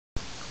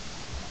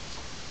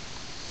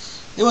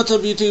Hey, what's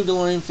up, YouTube?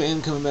 DeLorean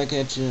fan coming back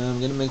at you.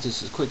 I'm gonna make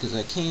this as quick as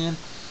I can.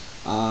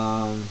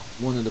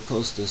 Wanted to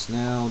post this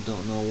now.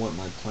 Don't know what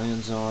my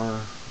plans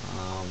are.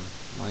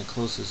 My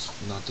closest,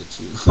 not that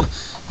you,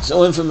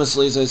 so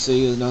infamously as I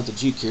say, not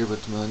that you care,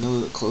 but I know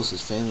the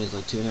closest family is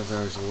like 2.5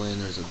 hours away,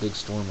 and there's a big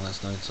storm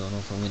last night, so I don't know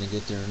if I'm gonna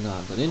get there or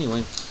not. But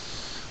anyway,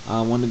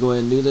 I wanted to go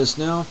ahead and do this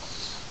now.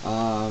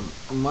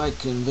 My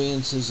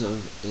conveyances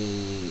of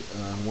a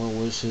well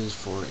wishes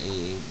for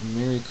a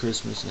Merry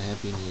Christmas and a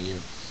Happy New Year.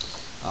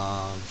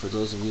 For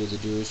those of you of the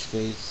Jewish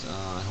faith,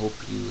 I hope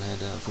you had,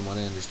 from what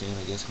I understand,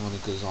 I guess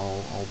Hanukkah is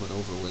all but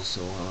over with.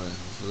 So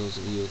for those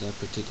of you of that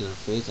particular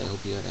faith, I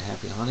hope you had a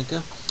happy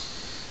Hanukkah.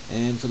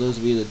 And for those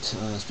of you that,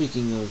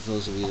 speaking of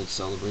those of you that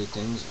celebrate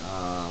things,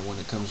 when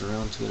it comes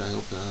around to it, I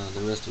hope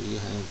the rest of you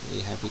have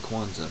a happy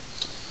Kwanzaa.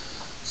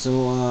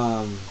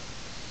 So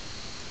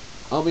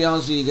I'll be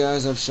honest with you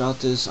guys, I've shot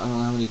this I don't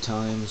know how many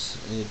times.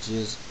 It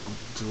just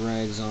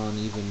drags on,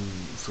 even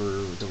for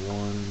the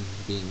one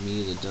being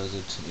me that does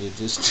it. It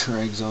just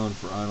drags on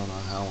for I don't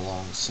know how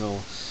long. So,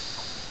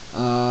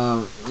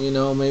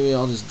 maybe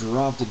I'll just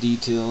drop the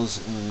details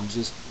and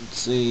just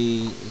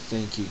say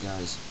thank you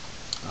guys.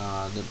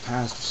 The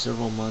past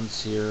several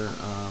months here,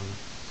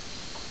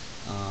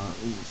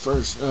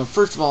 first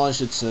of all, I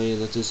should say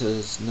that this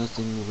has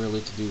nothing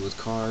really to do with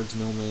cards,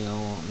 no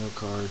mail, no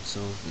cards.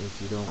 So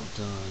if you don't,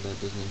 that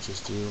doesn't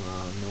interest you,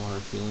 no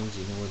hard feelings.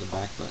 You know where the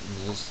back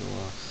button is. So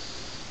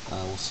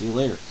we'll see you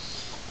later.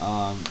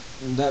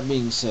 That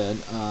being said,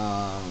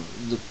 I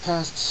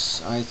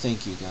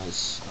thank you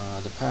guys.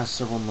 The past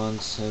several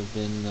months have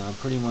been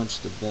pretty much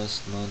the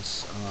best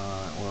months,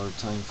 or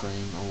time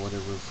frame, or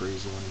whatever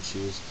phrase you want to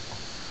choose.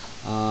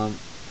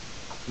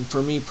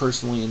 For me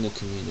personally, in the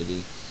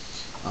community.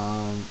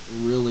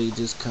 Really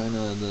just kind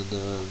of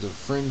the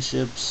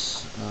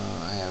friendships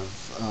I have,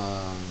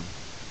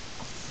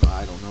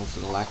 I don't know, for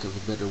the lack of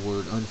a better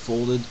word,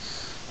 unfolded,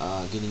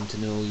 getting to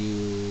know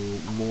you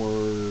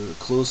more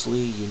closely.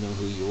 You know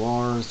who you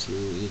are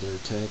through either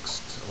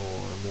text or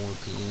more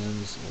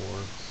PMs, or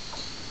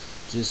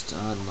just,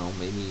 I don't know,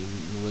 maybe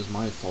it was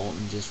my fault,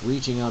 and just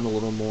reaching out a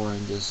little more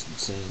and just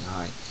saying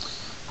hi,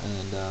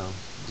 and the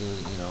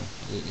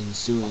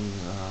ensuing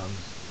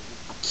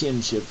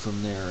kinship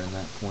from there and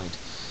that point.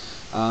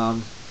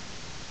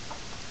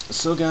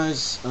 So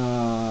guys,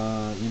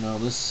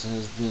 this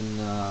has been,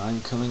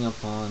 I'm coming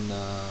up on,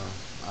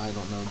 I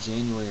don't know,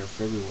 January or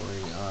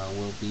February,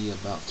 will be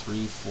about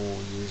 3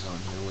 full years on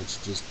here,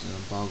 which just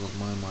boggles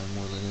my mind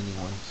more than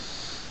anyone.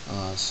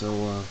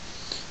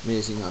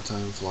 Amazing how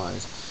time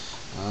flies.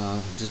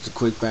 Just a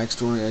quick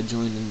backstory, I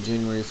joined in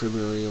January,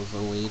 February of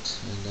 08,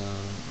 and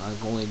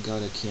I've only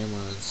got a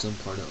camera in some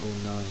part of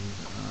 09.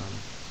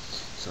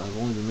 So I've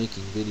only been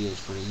making videos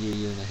for a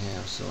year and a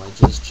half. So I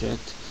just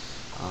checked,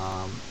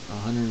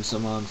 100 and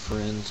some odd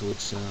friends,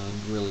 which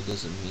really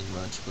doesn't mean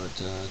much, but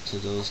to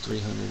those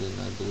 300 and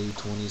I believe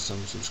 20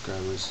 some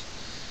subscribers,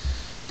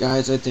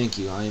 guys, I thank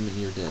you. I am in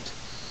your debt.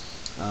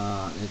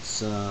 I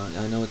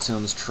know it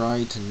sounds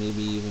trite and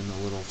maybe even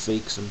a little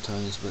fake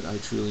sometimes, but I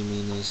truly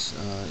mean this.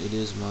 It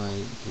is my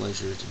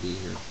pleasure to be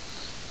here.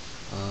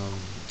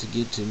 To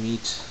get to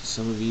meet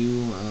some of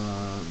you,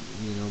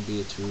 be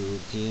it through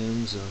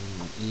PMs,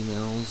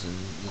 emails, and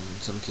in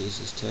some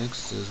cases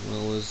texts, as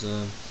well as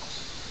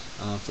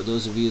for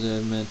those of you that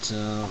I've met,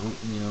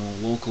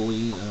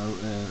 locally,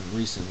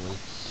 recently,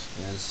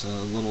 as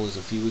little as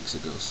a few weeks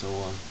ago.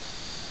 So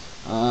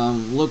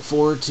look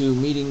forward to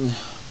meeting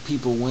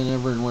people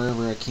whenever and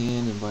wherever I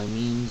can, and by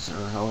means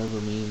or however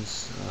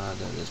means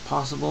that is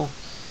possible.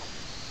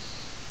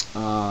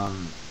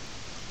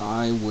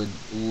 I would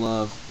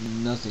love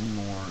nothing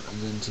more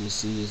than to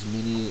see as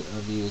many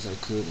of you as I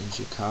could in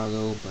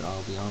Chicago, but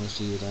I'll be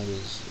honest with you, that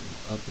is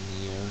up in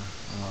the air.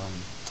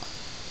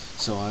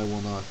 So I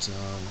will not,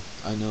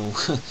 I know,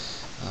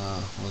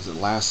 was it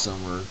last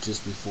summer,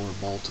 just before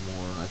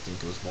Baltimore, I think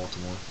it was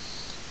Baltimore,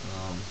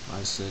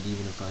 I said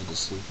even if I had to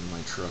sleep in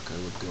my truck, I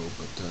would go,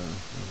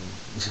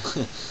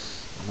 but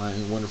my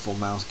wonderful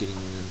mouth getting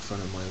in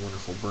front of my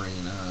wonderful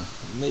brain,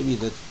 maybe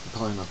that's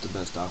probably not the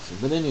best option.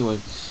 But anyway,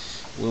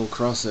 we'll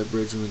cross that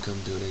bridge when we come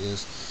to it, I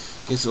guess.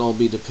 It'll all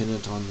be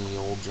dependent on the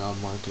old job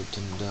market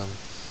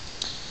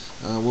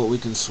and what we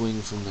can swing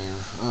from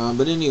there.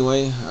 But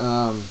anyway,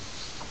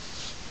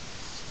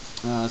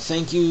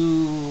 thank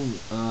you.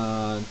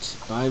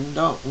 I'm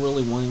not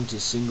really wanting to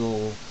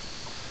single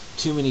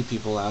too many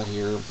people out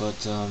here,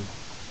 but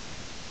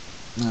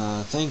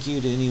thank you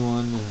to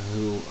anyone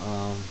who,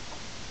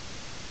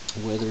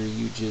 whether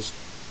you just,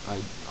 I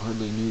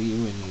hardly knew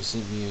you and you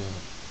sent me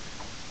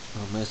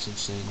a message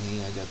saying,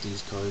 hey, I got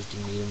these cars, do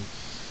you need them?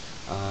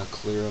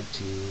 Clear up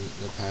to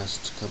the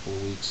past couple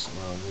of weeks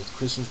with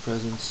Christmas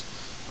presents.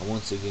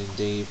 Once again,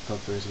 Dave,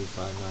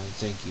 Pup359,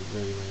 thank you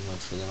very, very much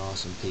for that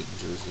awesome Peyton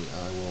jersey.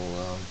 I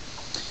will,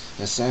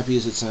 as sappy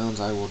as it sounds,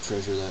 I will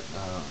treasure that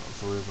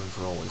forever and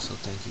for always, so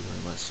thank you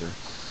very much, sir.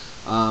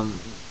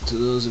 To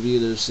those of you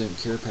that have sent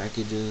care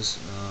packages,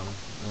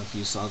 if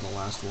you saw the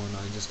last one,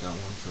 I just got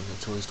one from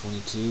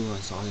Notorious22. I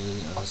saw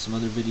some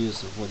other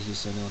videos of what he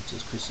sent out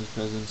as Christmas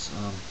presents.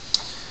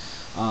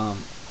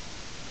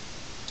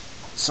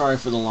 Sorry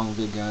for the long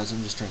vid, guys.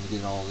 I'm just trying to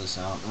get all of this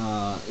out.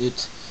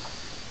 It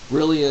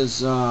really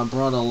has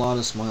brought a lot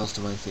of smiles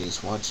to my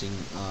face watching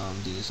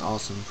these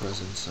awesome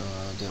presents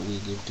that we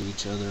give to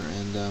each other.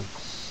 And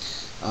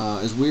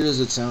as weird as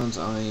it sounds,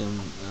 I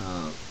am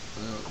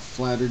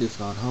flattered, if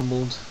not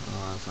humbled,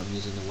 if I'm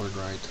using the word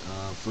right,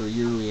 for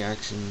your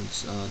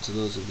reactions to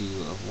those of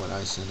you of what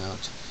I sent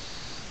out.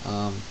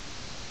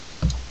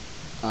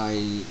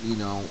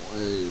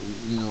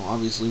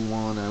 Obviously,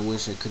 I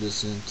wish I could have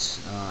sent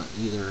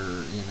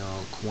either,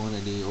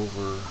 quantity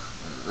over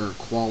or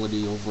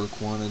quality over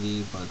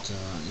quantity, but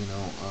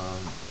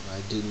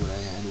I did what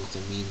I had with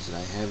the means that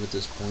I have at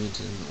this point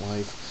in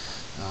life,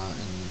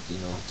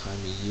 and time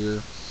of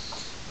year,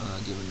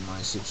 given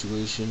my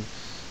situation.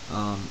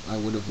 I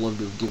would have loved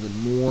to have given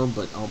more,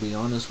 but I'll be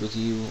honest with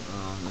you,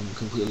 I'm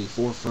completely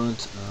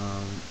forefront.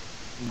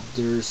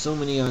 There's so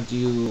many of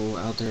you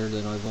out there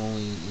that I've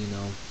only,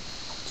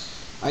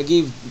 I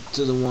gave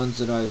to the ones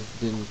that I've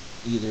been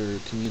either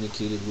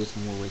communicated with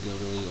more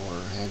regularly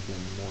or have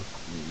been more,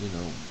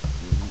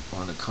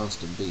 on a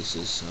constant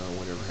basis,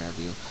 whatever have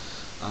you.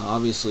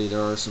 Obviously,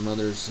 there are some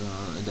others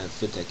that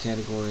fit that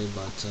category,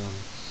 but,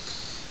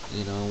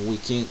 we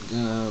can't,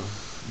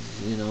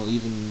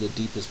 even the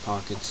deepest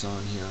pockets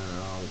on here,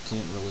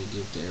 can't really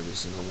give to every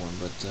single one,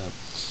 but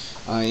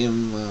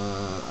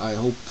I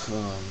hope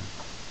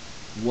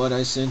what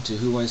I sent to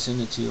who I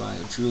sent it to, I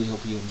truly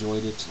hope you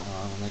enjoyed it.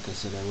 Like I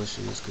said, I wish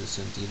I just could have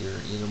sent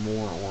either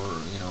more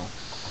or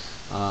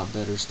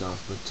better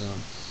stuff, but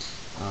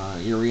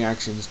your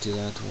reactions to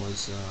that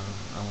was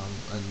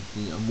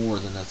more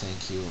than a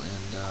thank you,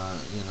 and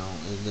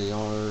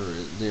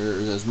they're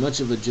as much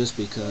of a just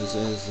because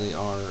as they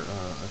are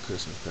a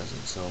Christmas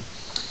present. So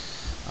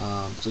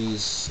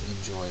please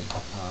enjoy.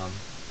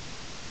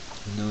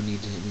 No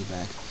need to hit me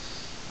back.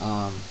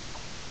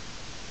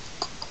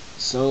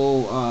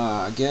 So,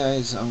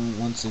 guys,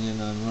 once again,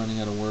 I'm running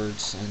out of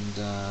words, and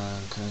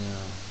kind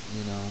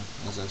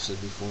of, as I've said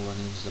before,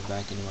 running into the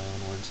back into my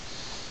own words.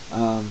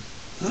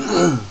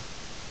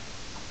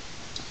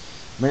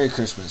 Merry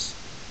Christmas.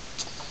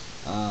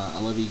 I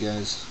love you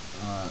guys.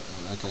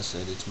 Like I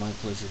said, it's my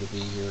pleasure to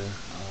be here.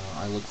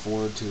 I look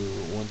forward to,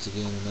 once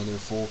again, another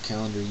full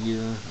calendar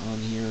year on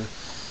here.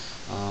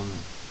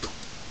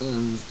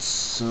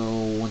 So,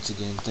 once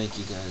again, thank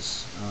you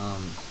guys.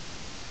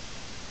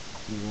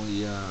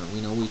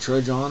 We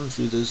trudge on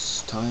through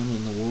this time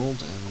in the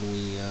world, and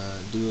we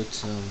do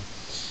it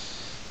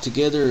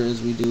together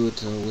as we do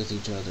it with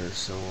each other.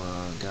 So,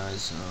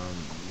 guys,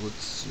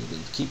 let's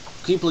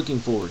keep looking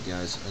forward,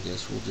 guys. I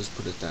guess we'll just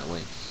put it that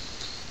way.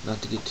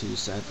 Not to get too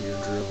sappy or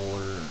drivel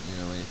or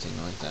anything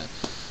like that.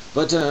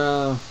 But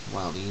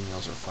wow, the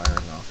emails are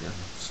firing off here.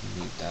 Let's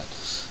mute that.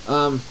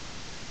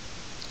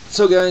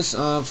 So guys,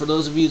 for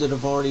those of you that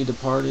have already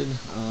departed,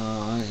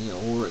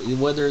 or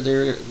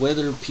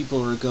whether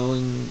people are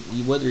going,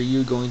 whether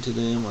you're going to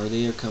them or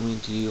they are coming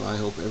to you, I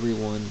hope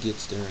everyone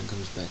gets there and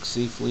comes back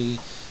safely.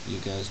 You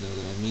guys know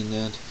that I mean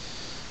that.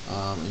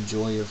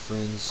 Enjoy your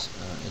friends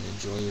and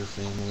enjoy your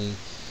family.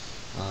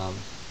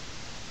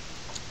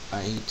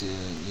 I hate to,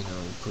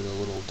 put a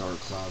little dark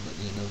cloud, but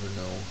you never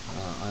know.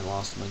 I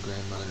lost my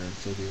grandmother in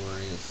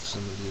February, if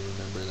some of you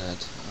remember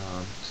that.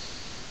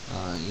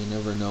 You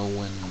never know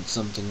when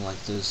something like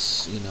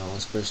this,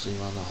 especially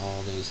around the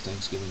holidays,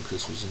 Thanksgiving,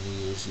 Christmas, and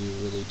New Year's, you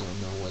really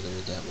don't know whether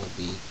that will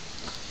be,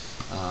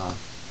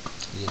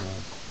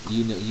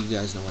 you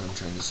guys know what I'm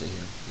trying to say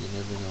here. You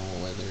never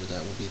know whether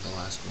that will be the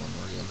last one,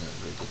 or you'll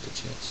never get the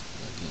chance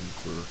again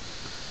for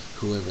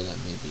whoever that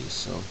may be.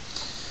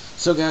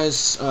 So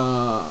guys,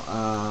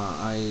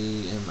 I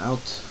am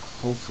out,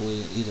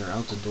 hopefully either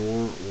out the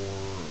door or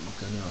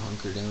gonna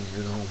hunker down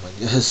here at home, I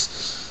guess.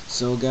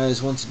 So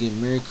guys, once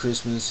again, Merry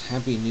Christmas,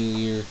 Happy New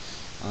Year,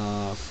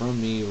 from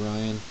me,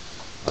 Ryan.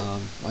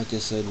 Like I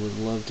said, would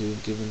love to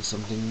have given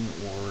something,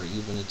 or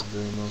even at the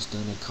very most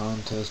done a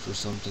contest or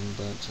something,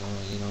 but,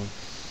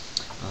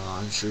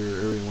 I'm sure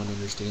everyone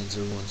understands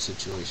everyone's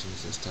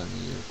situations this time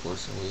of year, of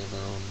course, and we have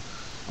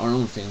our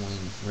own family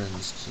and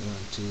friends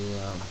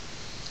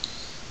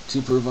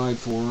to provide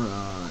for,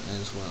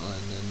 as well,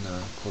 and then,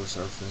 of course,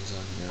 our friends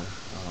on here,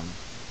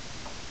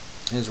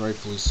 as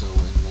rightfully so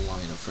in the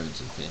line of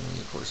friends and family,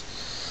 of course,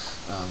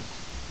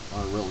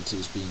 our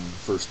relatives being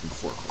first and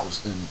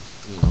foremost, and,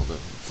 the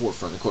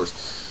forefront, of course.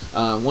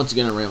 Once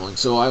again, I'm rambling,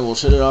 so I will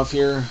shut it off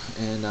here,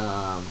 and,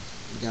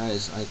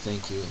 guys, I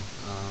thank you,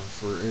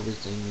 for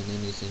everything and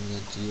anything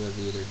that you have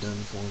either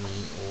done for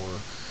me,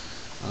 or,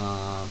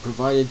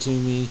 provided to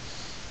me.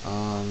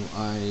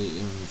 I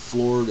am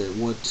floored at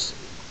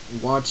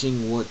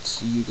watching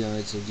what you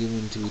guys have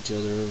given to each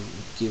other,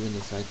 given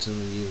the fact some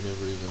of you have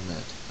never even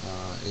met.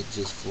 It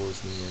just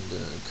floors me, and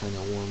it kind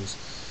of warms,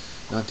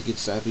 not to get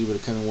sappy, but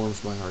it kind of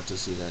warms my heart to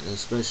see that,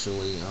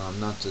 especially,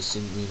 not to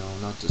single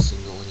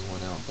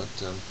anyone out, but,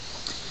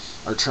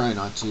 or try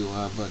not to,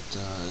 but,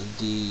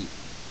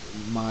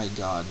 my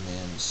God,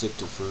 man,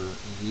 Sictifer,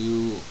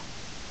 you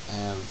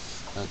have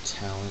a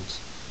talent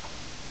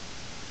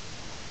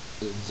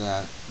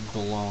that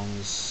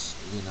belongs,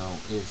 you know,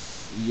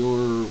 if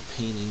your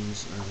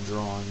paintings or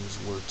drawings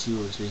were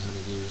 200 or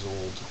 300 years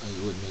old,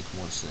 it would make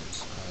more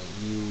sense.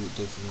 You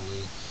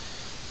definitely,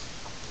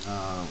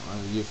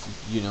 if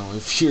you know,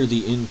 if you're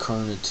the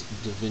incarnate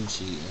Da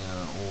Vinci,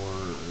 or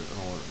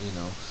you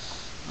know,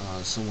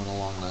 someone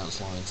along those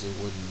lines, it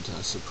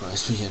wouldn't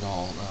surprise me at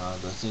all.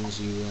 The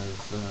things you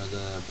have,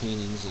 the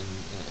paintings and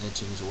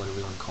etchings, or whatever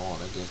you want to call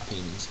it, I guess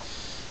paintings,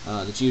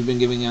 that you've been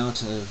giving out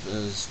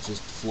has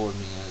just floored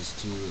me as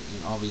to, you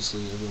know,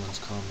 obviously everyone's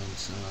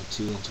comments,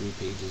 2 and 3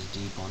 pages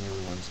deep on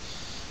everyone's.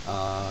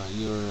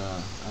 You're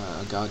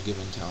a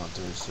God-given talent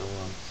there, so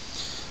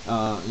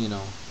you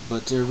know,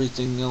 but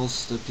everything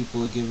else that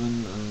people have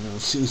given, you know,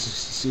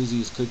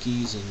 Susie's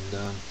cookies,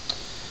 and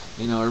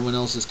you know, everyone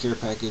else's care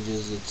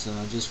packages, it's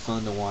just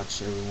fun to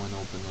watch everyone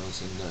open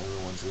those, and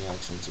everyone's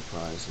reaction and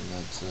surprise, and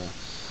that's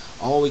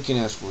all we can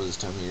ask for this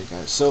time of year,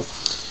 guys. So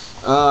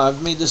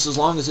I've made this as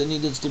long as it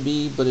needed to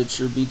be, but it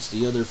sure beats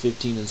the other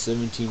 15 and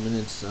 17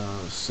 minutes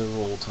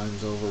several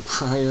times over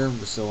prior,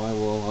 so I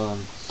will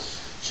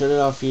shut it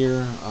off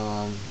here.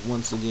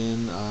 Once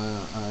again,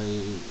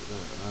 I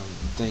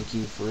thank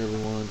you for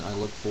everyone. I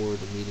look forward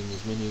to meeting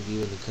as many of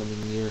you in the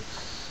coming year.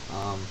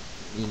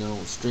 You know,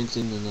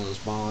 strengthening those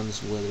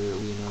bonds, whether,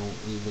 you know,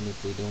 even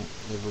if we don't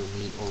ever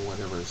meet or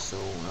whatever. So,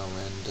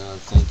 and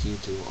thank you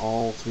to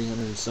all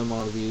 300 and some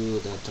odd of you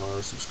that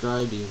are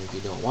subscribed, even if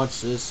you don't watch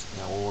this,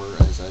 or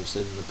as I've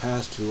said in the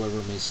past,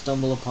 whoever may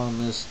stumble upon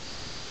this.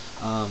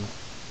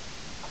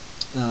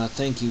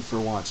 Thank you for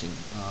watching.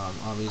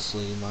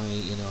 Obviously,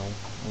 you know,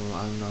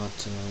 I'm not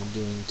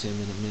doing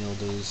 10-minute mail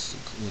days,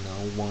 you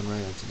know, one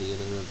right after the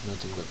other of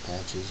nothing but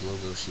patches,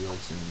 logo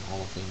shields, and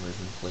Hall of Famers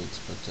and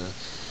plates, but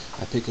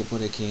I pick up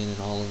what I can, and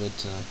all of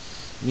it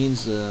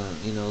means,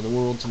 you know, the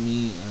world to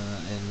me,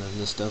 and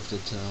the stuff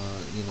that,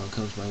 you know,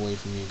 comes my way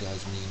from you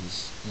guys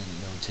means, you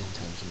know, 10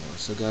 times more.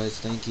 So guys,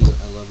 thank you,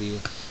 I love you,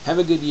 have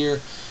a good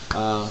year.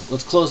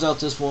 Let's close out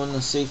this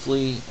one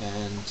safely,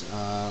 and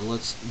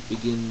let's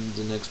begin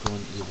the next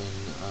one even,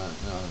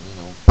 you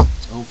know,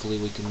 hopefully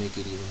we can make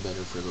it even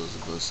better for those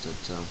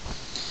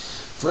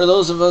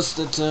of us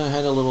that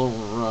had a little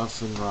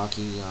rough and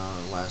rocky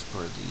last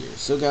part of the year.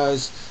 So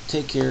guys,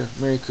 take care,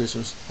 Merry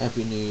Christmas,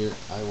 Happy New Year,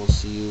 I will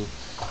see you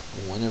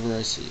whenever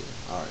I see you.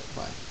 Alright,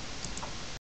 bye.